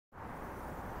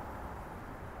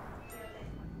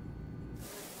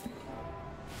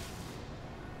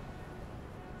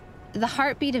The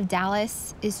heartbeat of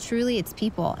Dallas is truly its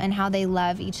people and how they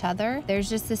love each other. There's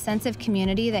just a sense of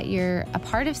community that you're a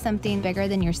part of something bigger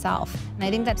than yourself. And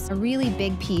I think that's a really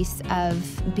big piece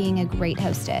of being a great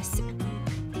hostess.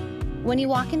 When you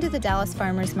walk into the Dallas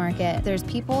Farmers Market, there's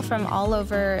people from all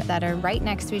over that are right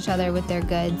next to each other with their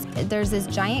goods. There's this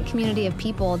giant community of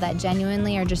people that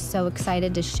genuinely are just so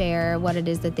excited to share what it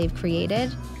is that they've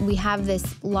created. We have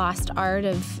this lost art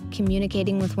of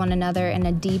communicating with one another in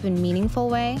a deep and meaningful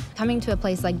way. Coming to a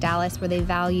place like Dallas where they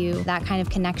value that kind of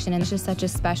connection, and it's just such a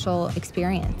special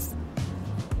experience.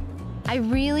 I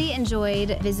really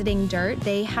enjoyed visiting Dirt.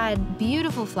 They had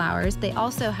beautiful flowers. They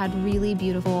also had really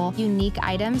beautiful, unique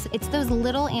items. It's those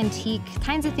little antique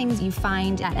kinds of things you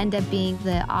find that end up being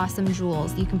the awesome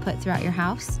jewels you can put throughout your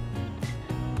house.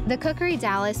 The Cookery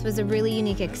Dallas was a really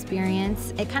unique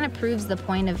experience. It kind of proves the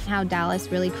point of how Dallas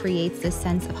really creates this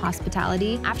sense of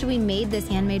hospitality. After we made this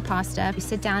handmade pasta, you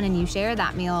sit down and you share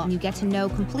that meal and you get to know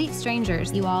complete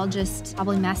strangers. You all just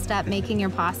probably messed up making your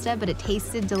pasta, but it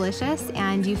tasted delicious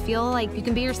and you feel like you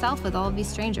can be yourself with all of these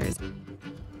strangers.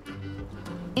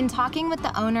 In talking with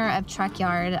the owner of Truck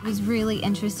Yard, it was really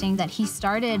interesting that he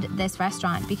started this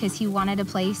restaurant because he wanted a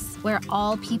place where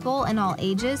all people and all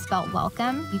ages felt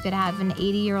welcome. You could have an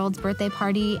 80-year-old's birthday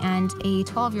party and a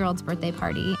 12-year-old's birthday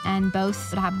party, and both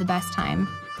would have the best time.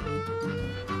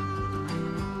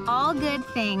 All good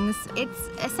things. It's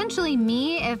essentially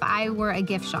me if I were a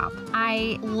gift shop.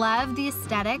 I love the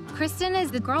aesthetic. Kristen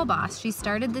is the girl boss. She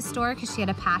started the store because she had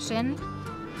a passion.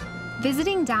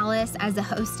 Visiting Dallas as a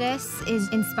hostess is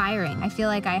inspiring. I feel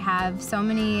like I have so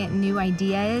many new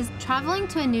ideas. Traveling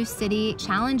to a new city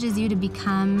challenges you to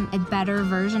become a better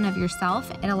version of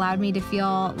yourself. It allowed me to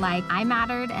feel like I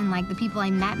mattered and like the people I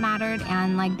met mattered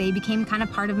and like they became kind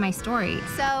of part of my story.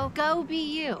 So go be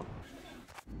you.